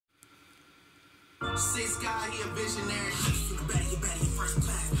Six guy, he a visionary. Baddie, first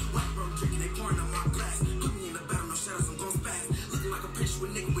class. White bro drinking, they pouring on my glass. Put me in the battle, no shadows, I'm gon' spaz. Looking like a picture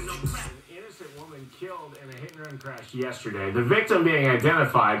with nigga with no clap. An innocent woman killed in a hit-and-run crash yesterday. The victim being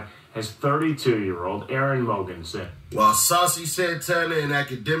identified as 32-year-old Erin Mogensen. While Saucy Santana and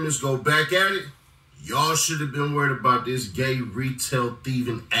academics go back at it, y'all should have been worried about this gay retail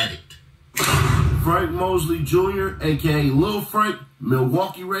thieving addict. Frank Mosley Jr., a.k.a. Lil Frank,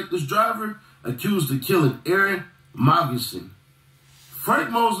 Milwaukee reckless driver, accused of killing Erin Mogensen. Frank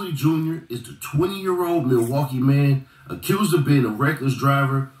Mosley Jr. is the 20-year-old Milwaukee man accused of being a reckless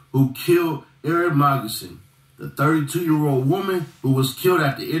driver who killed Erin Mogensen, the 32-year-old woman who was killed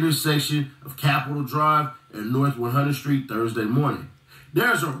at the intersection of Capitol Drive and North 100th Street Thursday morning.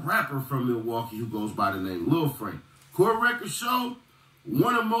 There's a rapper from Milwaukee who goes by the name Lil Frank. Court records show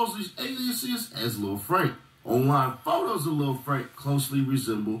one of Mosley's aliases as Lil Frank. Online photos of Lil Frank closely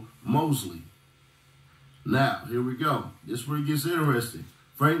resemble Mosley. Now, here we go. This is where it gets interesting.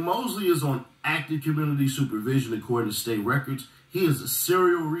 Frank Mosley is on active community supervision according to state records. He is a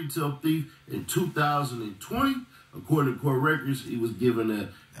serial retail thief. In 2020, according to court records, he was given a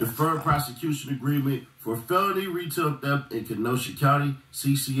deferred prosecution agreement for felony retail theft in Kenosha County.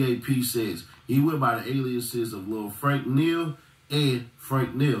 CCAP says he went by the aliases of Lil Frank Neal and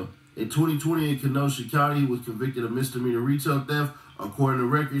Frank Neal. In 2020 in Kenosha County, he was convicted of misdemeanor retail theft. According to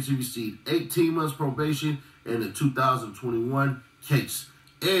records, he received 18 months probation in the 2021 case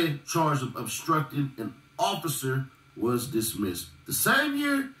and charge of obstructing an officer was dismissed. The same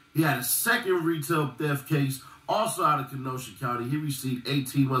year, he had a second retail theft case also out of Kenosha County. He received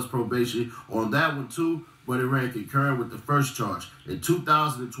 18 months probation on that one too, but it ran concurrent with the first charge. In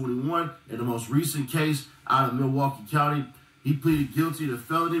 2021, in the most recent case out of Milwaukee County, he pleaded guilty to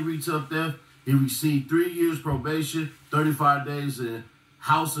felony retail theft. He received 3 years probation, 35 days in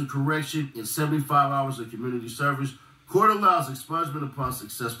house of correction, and 75 hours of community service. Court allows expungement upon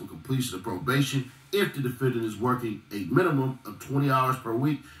successful completion of probation if the defendant is working a minimum of 20 hours per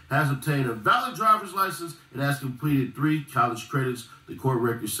week, has obtained a valid driver's license, and has completed 3 college credits, the court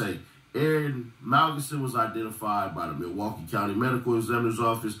records say. Erin Mogensen was identified by the Milwaukee County Medical Examiner's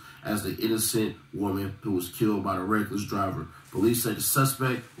Office as the innocent woman who was killed by the reckless driver. Police say the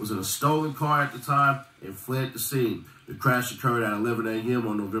suspect was in a stolen car at the time and fled the scene. The crash occurred at 11 a.m.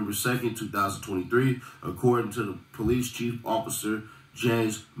 on November 2nd, 2023, according to the police chief officer,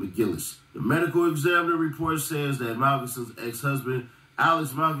 James McGillis. The medical examiner report says that Mogensen's ex-husband,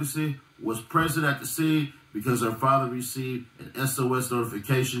 Alex Mogensen, was present at the scene because her father received an SOS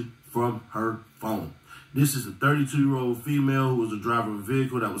notification from her phone. This is a 32-year-old female who was the driver of a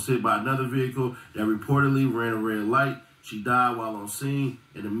vehicle that was hit by another vehicle that reportedly ran a red light. She died while on scene.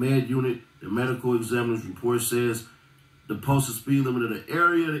 In the med unit, the medical examiner's report says the posted speed limit of the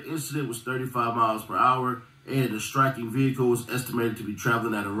area of the incident was 35 miles per hour, and the striking vehicle was estimated to be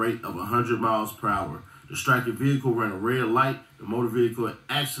traveling at a rate of 100 miles per hour. The striking vehicle ran a red light. The motor vehicle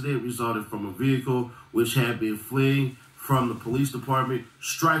accident resulted from a vehicle which had been fleeing from the police department,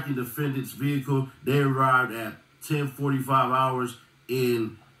 striking the defendant's vehicle. They arrived at 10:45 hours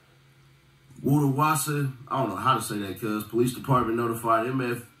in Woodawassa. I don't know how to say that because police department notified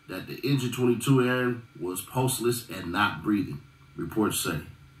MF that the injured 22 Erin was pulseless and not breathing, reports say.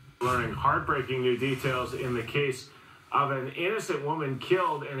 Learning heartbreaking new details in the case of an innocent woman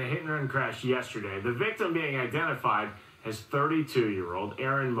killed in a hit-and-run crash yesterday. The victim being identified as 32-year-old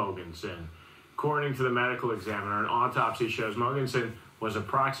Erin Mogensen. According to the medical examiner, an autopsy shows Mogensen was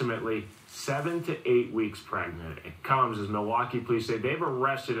approximately 7 to 8 weeks pregnant. It comes as Milwaukee police say they've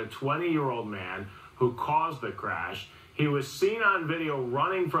arrested a 20-year-old man who caused the crash. He was seen on video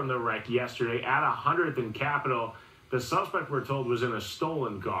running from the wreck yesterday at 100th and Capitol. The suspect, we're told, was in a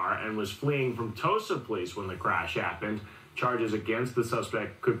stolen car and was fleeing from Tosa Police when the crash happened. Charges against the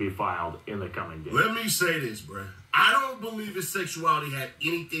suspect could be filed in the coming days. Let me say this, bruh. I don't believe his sexuality had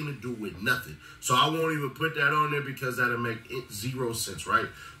anything to do with nothing. So I won't even put that on there because that'll make zero sense, right?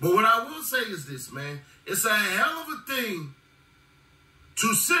 But what I will say is this, man. It's a hell of a thing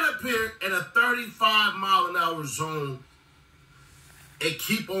to sit up here in a 35-mile-an-hour zone and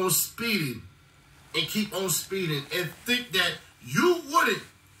keep on speeding and think that you wouldn't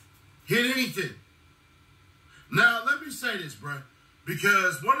hit anything. Now, let me say this, bruh.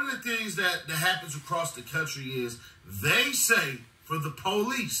 Because one of the things that happens across the country is they say for the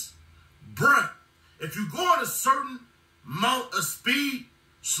police, bruh, if you go at a certain amount of speed,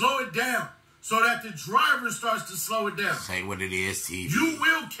 slow it down so that the driver starts to slow it down. Say what it is, TV. You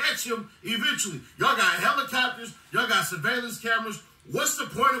will catch him eventually. Y'all got helicopters. Y'all got surveillance cameras. What's the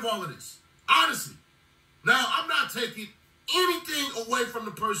point of all of this? Honestly. Now, I'm not taking anything away from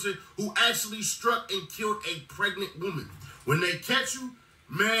the person who actually struck and killed a pregnant woman. When they catch you,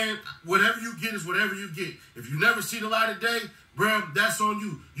 man, whatever you get is whatever you get. If you never see the light of day, bro, that's on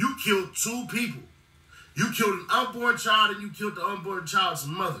you. You killed 2 people. You killed an unborn child and you killed the unborn child's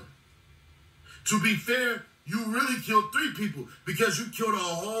mother. To be fair, you really killed 3 people because you killed a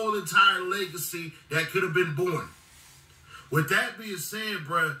whole entire legacy that could have been born. With that being said,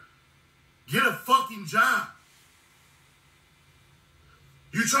 bruh, get a fucking job.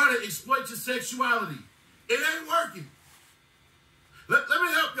 You try to exploit your sexuality. It ain't working. Let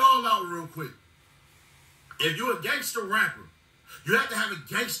me help y'all out real quick. If you're a gangster rapper, you have to have a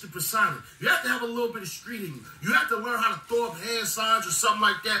gangster persona. You have to have a little bit of street in you. You have to learn how to throw up hand signs or something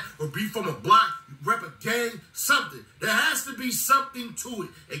like that, or be from a block, rep a gang, something. There has to be something to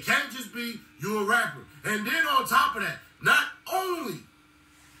it. It can't just be you're a rapper. And then on top of that, not only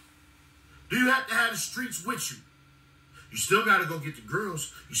do you have to have the streets with you, you still got to go get the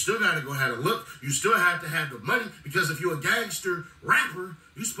girls. You still got to go have a look. You still have to have the money, because if you're a gangster rapper,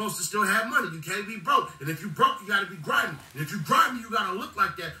 you're supposed to still have money. You can't be broke. And if you broke, you got to be grimy. And if you grimy, you got to look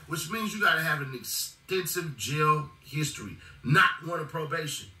like that, which means you got to have an extensive jail history, not one of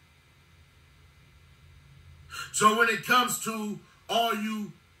probation. So when it comes to all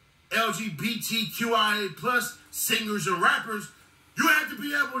you LGBTQIA plus singers and rappers, you have to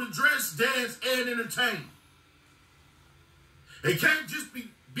be able to dress, dance, and entertain. It can't just be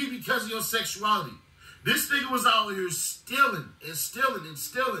because of your sexuality. This nigga was out here stealing and stealing and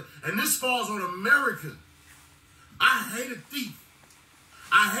stealing, and this falls on America. I hate a thief.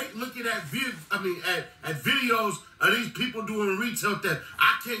 I hate looking at videos of these people doing retail theft.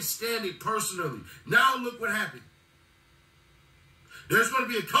 I can't stand it personally. Now look what happened. There's going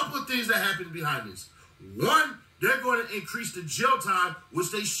to be a couple of things that happen behind this. One, they're going to increase the jail time,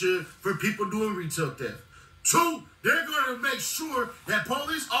 which they should, for people doing retail theft. 2, they're going to make sure that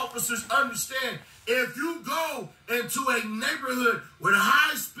police officers understand, if you go into a neighborhood with a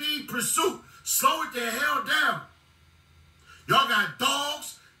high-speed pursuit, slow it the hell down. Y'all got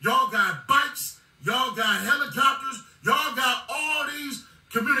dogs, y'all got bikes, y'all got helicopters, y'all got all these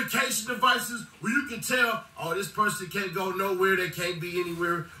communication devices where you can tell, oh, this person can't go nowhere, they can't be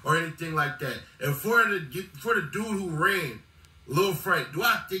anywhere, or anything like that. And for the dude who ran, Lil Frank, do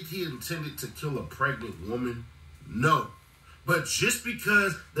I think he intended to kill a pregnant woman? No. But just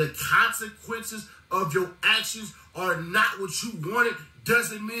because the consequences of your actions are not what you wanted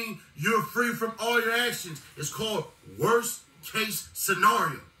doesn't mean you're free from all your actions. It's called worst case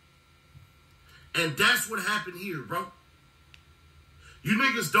scenario. And that's what happened here, bro. You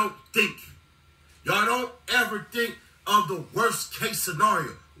niggas don't think. Y'all don't ever think of the worst case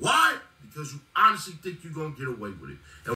scenario. Why? Because you honestly think you're going to get away with it.